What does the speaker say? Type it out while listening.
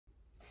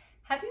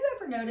Have you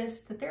ever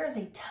noticed that there is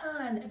a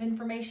ton of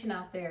information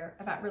out there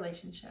about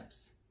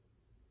relationships?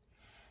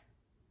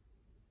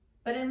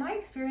 But in my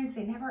experience,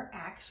 they never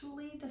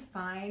actually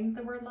define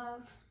the word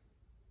love.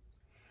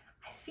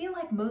 I feel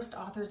like most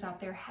authors out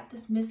there have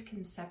this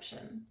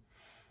misconception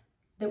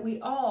that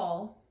we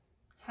all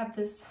have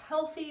this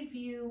healthy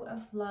view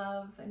of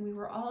love and we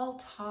were all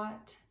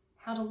taught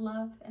how to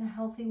love in a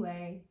healthy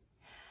way,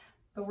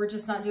 but we're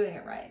just not doing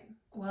it right.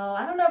 Well,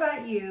 I don't know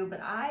about you,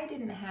 but I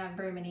didn't have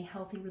very many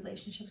healthy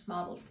relationships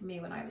modeled for me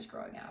when I was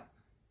growing up.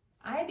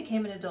 I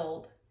became an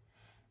adult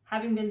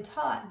having been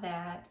taught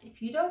that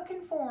if you don't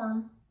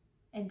conform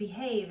and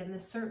behave in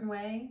this certain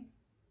way,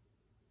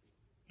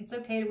 it's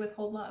okay to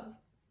withhold love.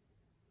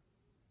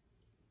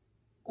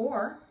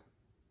 Or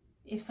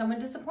if someone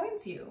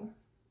disappoints you,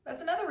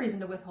 that's another reason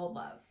to withhold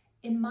love.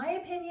 In my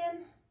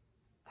opinion,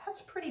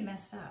 that's pretty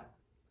messed up.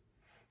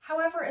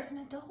 However, as an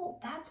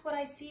adult, that's what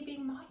I see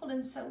being modeled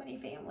in so many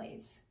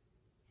families.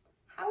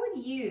 How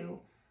would you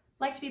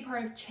like to be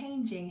part of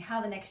changing how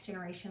the next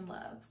generation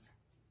loves?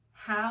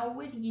 How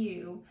would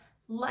you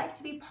like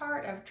to be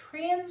part of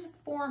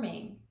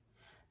transforming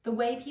the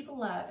way people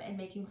love and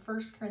making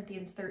 1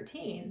 Corinthians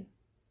 13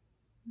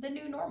 the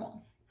new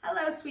normal?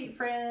 Hello, sweet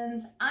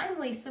friends. I'm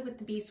Lisa with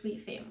the Be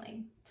Sweet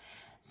family.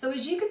 So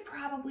as you could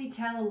probably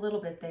tell a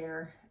little bit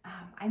there,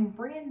 I'm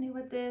brand new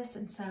at this,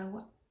 and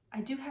so I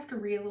do have to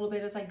read a little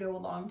bit as I go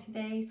along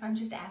today, so I'm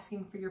just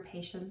asking for your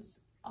patience.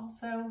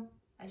 Also,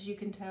 as you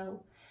can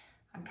tell,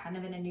 I'm kind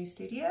of in a new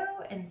studio,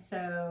 and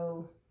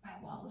so my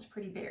wall is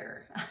pretty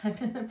bare. I'm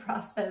in the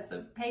process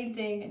of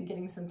painting and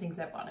getting some things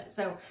up on it.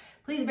 So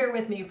please bear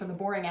with me for the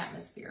boring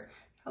atmosphere.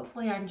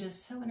 Hopefully I'm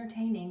just so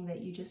entertaining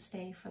that you just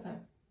stay for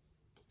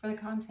the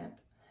content.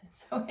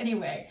 So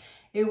anyway,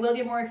 it will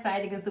get more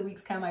exciting as the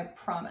weeks come, I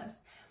promise.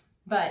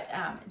 But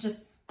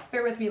just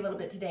bear with me a little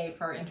bit today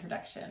for our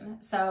introduction.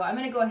 So I'm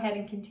going to go ahead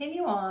and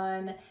continue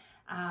on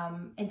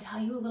and tell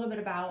you a little bit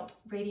about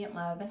Radiant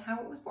Love and how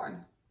it was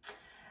born.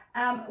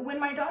 When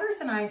my daughters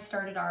and I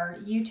started our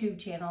YouTube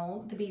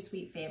channel, The Be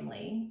Sweet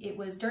Family, it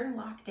was during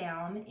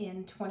lockdown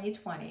in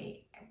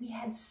 2020. We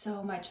had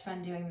so much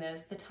fun doing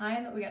this. The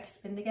time that we got to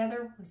spend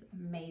together was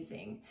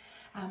amazing.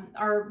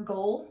 Our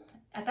goal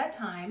at that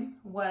time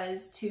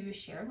was to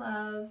share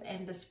love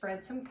and to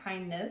spread some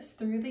kindness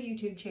through the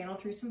YouTube channel,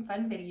 through some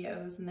fun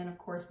videos. And then of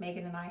course,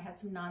 Megan and I had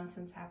some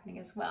nonsense happening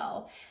as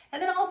well.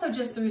 And then also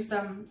just through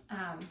some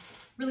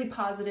really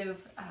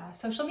positive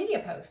social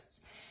media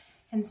posts.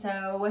 And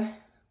so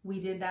we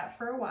did that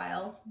for a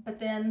while, but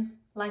then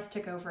life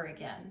took over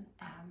again.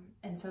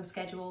 And so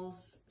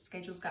schedules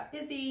got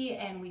busy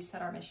and we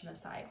set our mission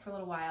aside for a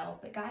little while,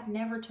 but God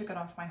never took it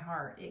off my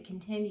heart. It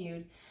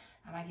continued.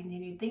 I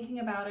continued thinking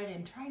about it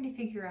and trying to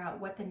figure out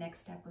what the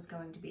next step was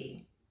going to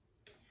be.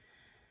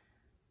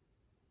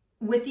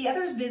 With the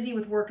others busy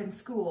with work and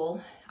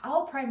school,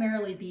 I'll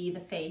primarily be the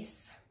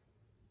face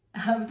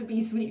of the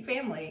Be Sweet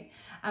family.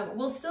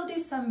 We'll still do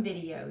some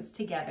videos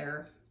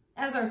together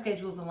as our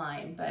schedules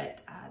align,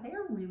 but they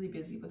are really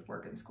busy with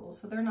work and school,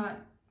 so they're not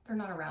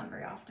around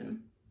very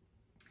often.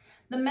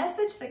 The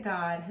message that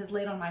God has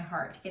laid on my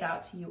heart to get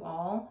out to you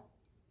all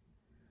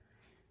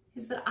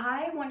is that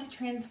I want to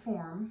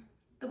transform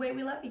the way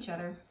we love each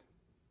other.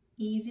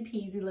 Easy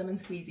peasy lemon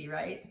squeezy,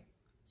 right?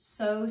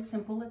 So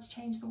simple, let's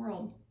change the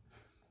world.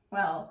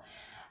 Well,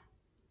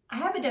 I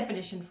have a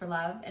definition for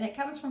love, and it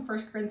comes from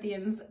 1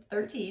 Corinthians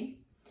 13.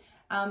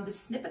 The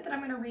snippet that I'm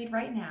going to read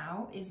right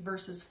now is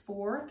verses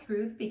 4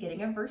 through the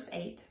beginning of verse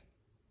 8.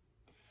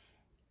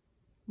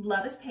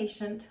 Love is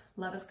patient,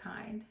 love is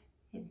kind.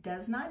 It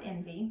does not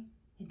envy,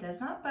 it does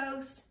not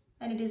boast,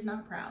 and it is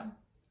not proud.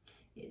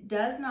 It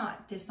does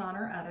not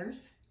dishonor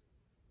others.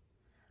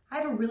 I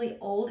have a really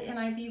old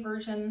NIV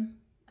version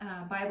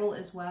Bible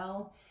as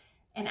well,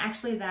 and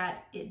actually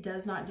that it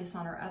does not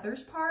dishonor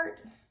others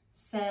part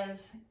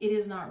says it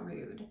is not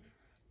rude.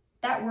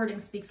 That wording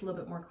speaks a little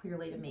bit more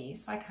clearly to me,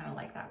 so I kind of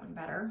like that one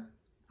better.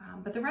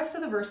 But the rest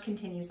of the verse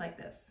continues like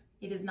this.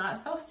 It is not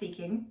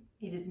self-seeking.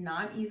 It is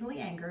not easily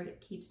angered.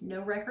 It keeps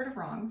no record of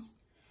wrongs.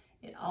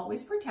 It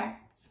always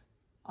protects,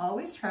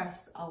 always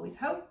trusts, always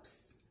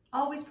hopes,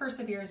 always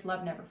perseveres.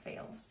 Love never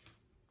fails.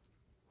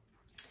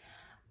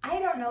 I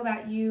don't know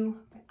about you,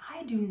 but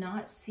I do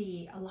not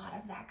see a lot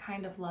of that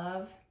kind of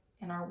love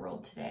in our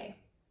world today.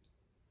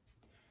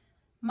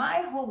 My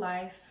whole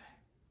life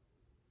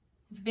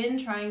has been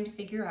trying to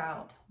figure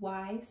out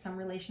why some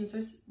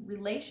relationships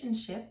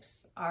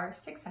are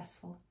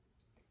successful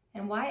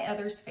and why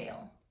others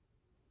fail.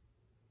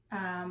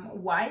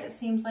 Why it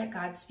seems like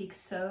God speaks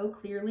so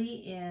clearly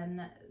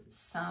in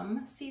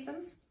some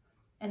seasons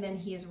and then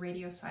he is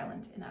radio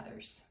silent in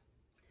others.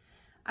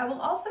 I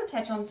will also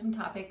touch on some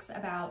topics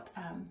about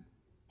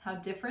how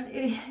different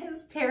it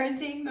is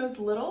parenting those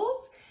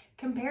littles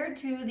compared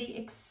to the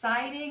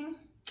exciting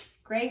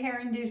gray hair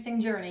inducing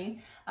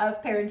journey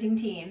of parenting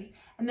teens.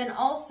 And then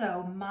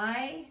also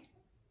my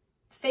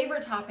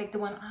favorite topic, the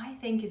one I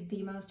think is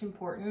the most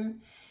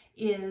important,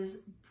 is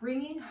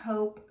bringing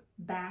hope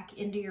back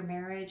into your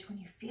marriage when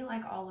you feel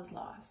like all is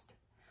lost.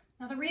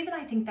 Now, the reason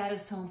I think that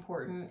is so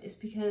important is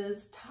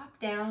because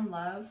top-down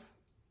love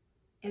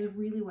is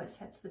really what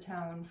sets the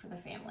tone for the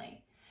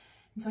family.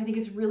 And so I think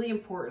it's really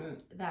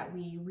important that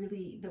we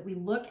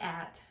look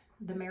at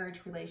the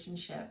marriage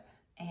relationship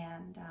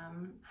and,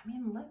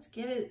 let's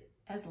get it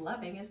as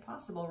loving as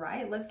possible,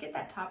 right? Let's get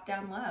that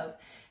top-down love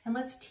and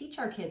let's teach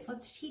our kids,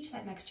 let's teach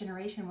that next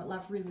generation what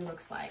love really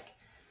looks like.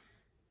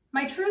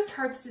 My truest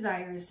heart's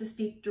desire is to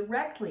speak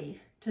directly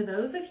to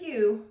those of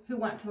you who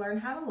want to learn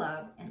how to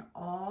love in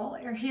all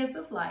areas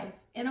of life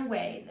in a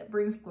way that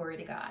brings glory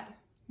to God.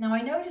 Now,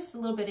 I know just a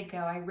little bit ago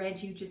I read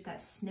you just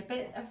that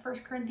snippet of 1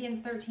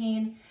 Corinthians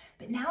 13,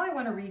 but now I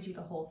want to read you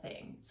the whole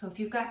thing. So if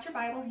you've got your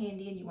Bible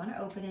handy and you want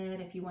to open it,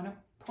 if you want to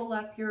pull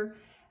up your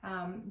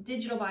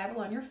digital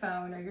Bible on your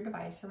phone or your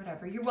device or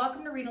whatever, you're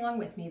welcome to read along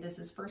with me. This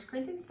is 1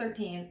 Corinthians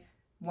 13,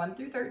 1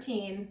 through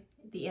 13,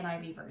 the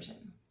NIV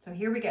version. So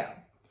here we go.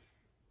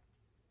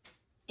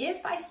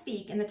 If I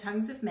speak in the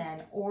tongues of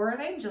men or of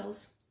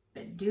angels,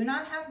 but do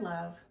not have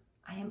love,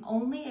 I am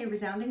only a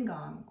resounding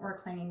gong or a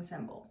clanging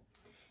cymbal.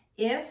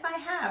 If I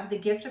have the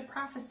gift of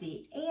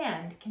prophecy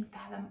and can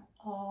fathom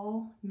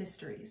all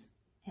mysteries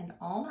and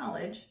all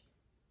knowledge,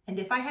 and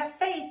if I have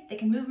faith that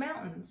can move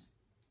mountains,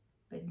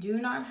 but do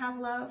not have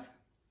love,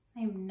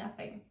 I am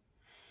nothing.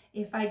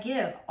 If I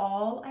give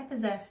all I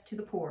possess to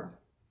the poor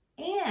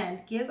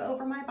and give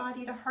over my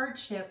body to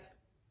hardship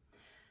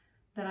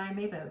that I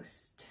may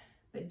boast,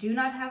 but do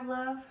not have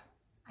love,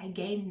 I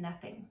gain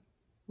nothing.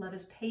 Love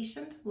is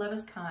patient, love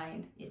is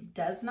kind. It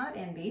does not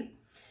envy.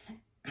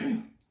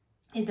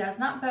 It does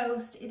not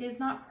boast. It is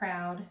not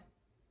proud.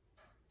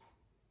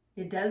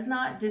 It does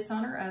not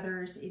dishonor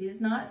others. It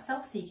is not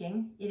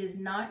self-seeking. It is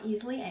not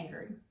easily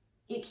angered.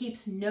 It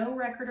keeps no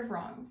record of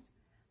wrongs.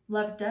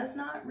 Love does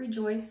not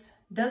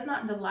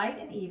delight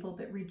in evil,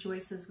 but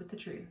rejoices with the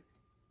truth.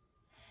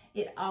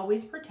 It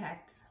always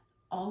protects,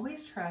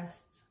 always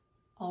trusts,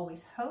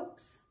 always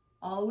hopes,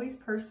 always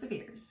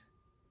perseveres.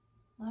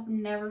 Love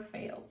never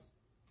fails.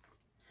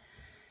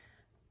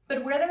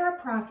 But where there are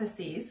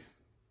prophecies,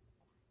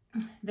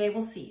 they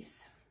will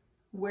cease.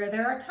 Where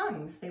there are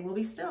tongues, they will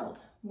be stilled.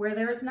 Where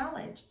there is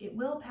knowledge, it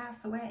will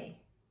pass away.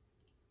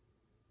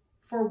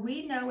 For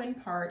we know in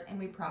part and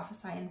we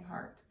prophesy in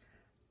part.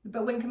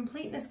 But when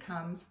completeness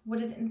comes,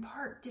 what is in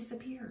part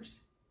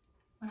disappears.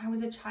 When I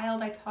was a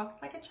child, I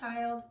talked like a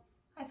child.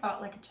 I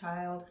thought like a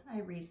child. I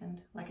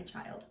reasoned like a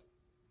child.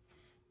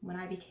 When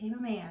I became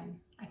a man,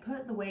 I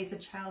put the ways of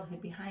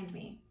childhood behind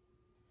me.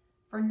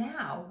 For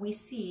now we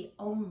see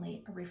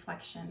only a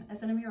reflection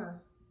as in a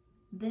mirror.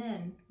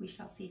 Then we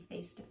shall see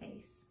face to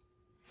face.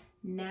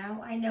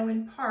 Now I know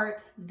in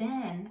part,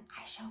 then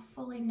I shall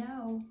fully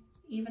know,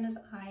 even as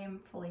I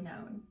am fully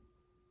known.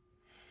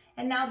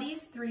 And now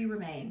these three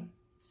remain,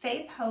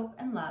 faith, hope,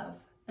 and love,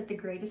 but the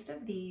greatest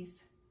of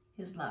these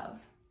is love.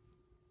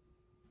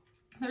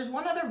 There's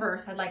one other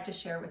verse I'd like to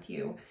share with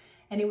you,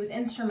 and it was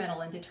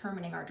instrumental in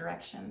determining our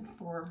direction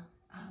for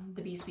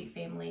the Be Sweet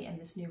family and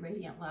this new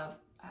Radiant Love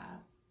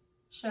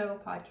show,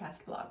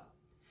 podcast, blog.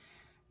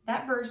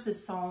 That verse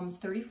is Psalms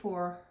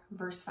 34,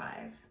 verse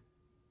 5.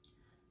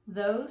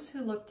 Those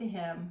who look to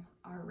him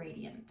are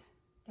radiant.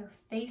 Their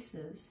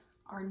faces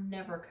are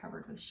never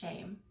covered with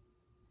shame.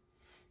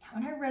 Now,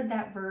 when I read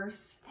that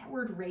verse, that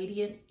word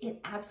radiant,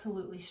 it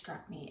absolutely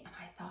struck me. And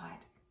I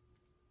thought,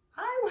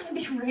 I want to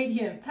be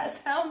radiant. That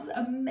sounds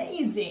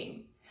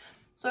amazing.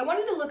 So I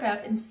wanted to look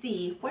up and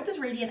see, what does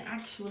radiant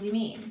actually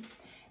mean?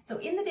 So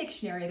in the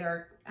dictionary,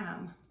 there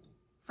are,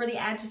 for the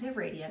adjective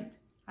radiant,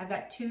 I've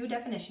got two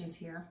definitions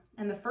here.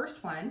 And the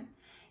first one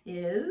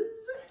is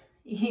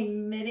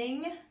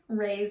emitting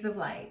rays of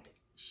light,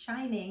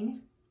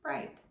 shining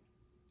bright.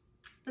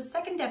 The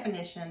second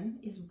definition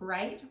is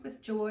bright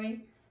with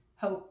joy,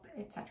 hope,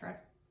 etc.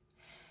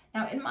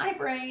 Now in my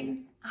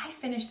brain, I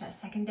finished that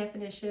second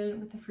definition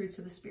with the fruits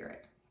of the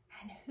Spirit.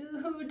 And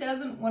who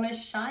doesn't want to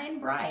shine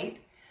bright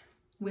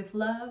with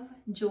love,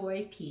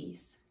 joy,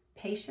 peace,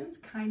 patience,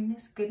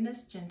 kindness,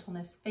 goodness,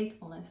 gentleness,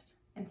 faithfulness,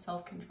 and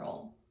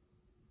self-control?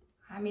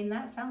 I mean,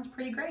 that sounds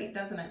pretty great,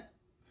 doesn't it?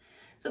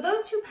 So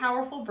those two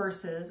powerful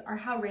verses are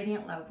how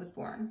Radiant Love was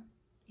born.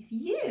 If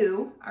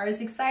you are as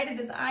excited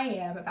as I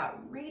am about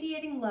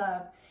radiating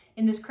love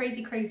in this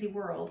crazy, crazy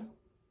world,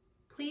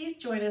 please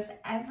join us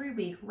every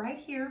week right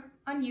here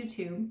on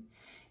YouTube.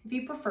 If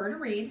you prefer to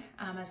read,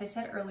 as I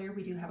said earlier,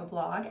 we do have a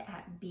blog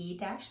at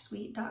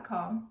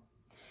be-sweet.com.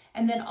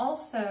 And then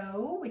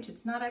also, which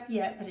it's not up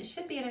yet, but it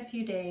should be in a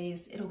few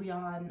days, it'll be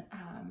on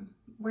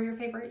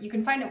you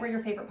can find it where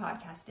your favorite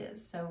podcast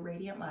is. So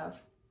Radiant Love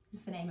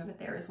is the name of it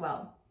there as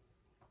well.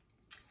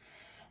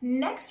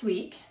 Next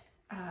week,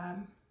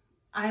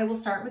 I will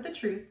start with the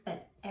truth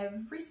that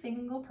every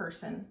single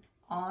person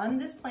on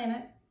this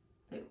planet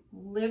that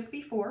lived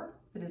before,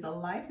 that is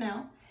alive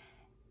now,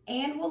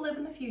 and will live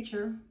in the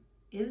future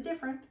is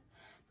different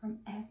from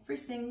every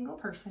single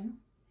person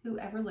who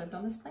ever lived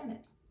on this planet.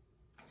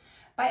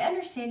 By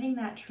understanding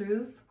that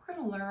truth, we're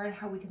going to learn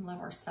how we can love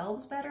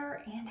ourselves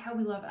better and how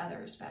we love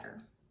others better.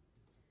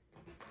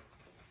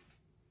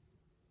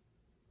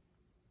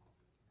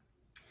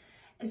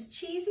 As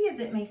cheesy as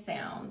it may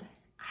sound,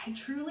 I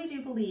truly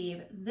do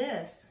believe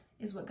this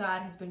is what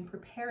God has been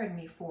preparing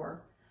me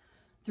for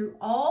through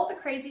all the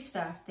crazy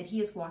stuff that He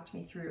has walked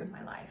me through in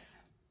my life.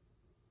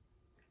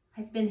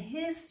 I've been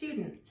His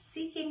student,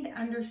 seeking to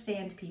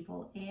understand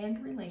people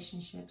and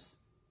relationships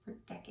for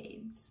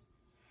decades.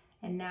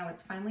 And now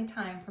it's finally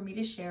time for me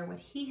to share what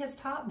He has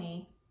taught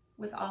me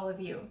with all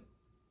of you.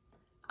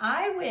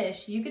 I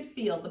wish you could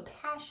feel the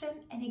passion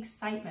and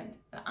excitement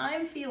that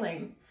I'm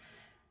feeling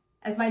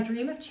as my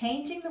dream of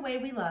changing the way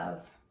we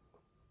love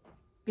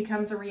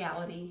becomes a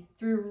reality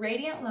through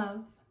Radiant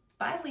Love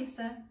by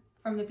Lisa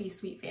from the Be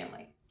Sweet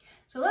family.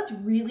 So let's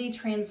really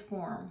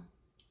transform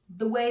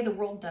the way the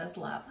world does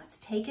love. Let's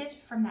take it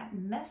from that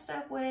messed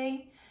up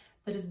way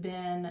that has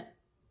been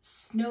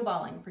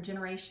snowballing for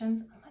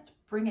generations. Let's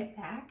bring it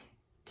back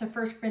to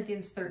 1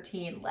 Corinthians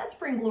 13. Let's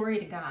bring glory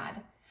to God.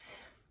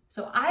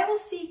 So I will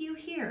see you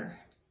here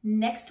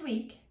next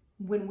week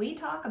when we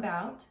talk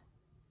about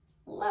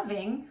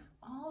loving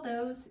all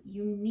those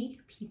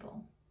unique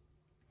people.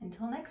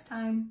 Until next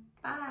time,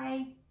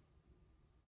 bye.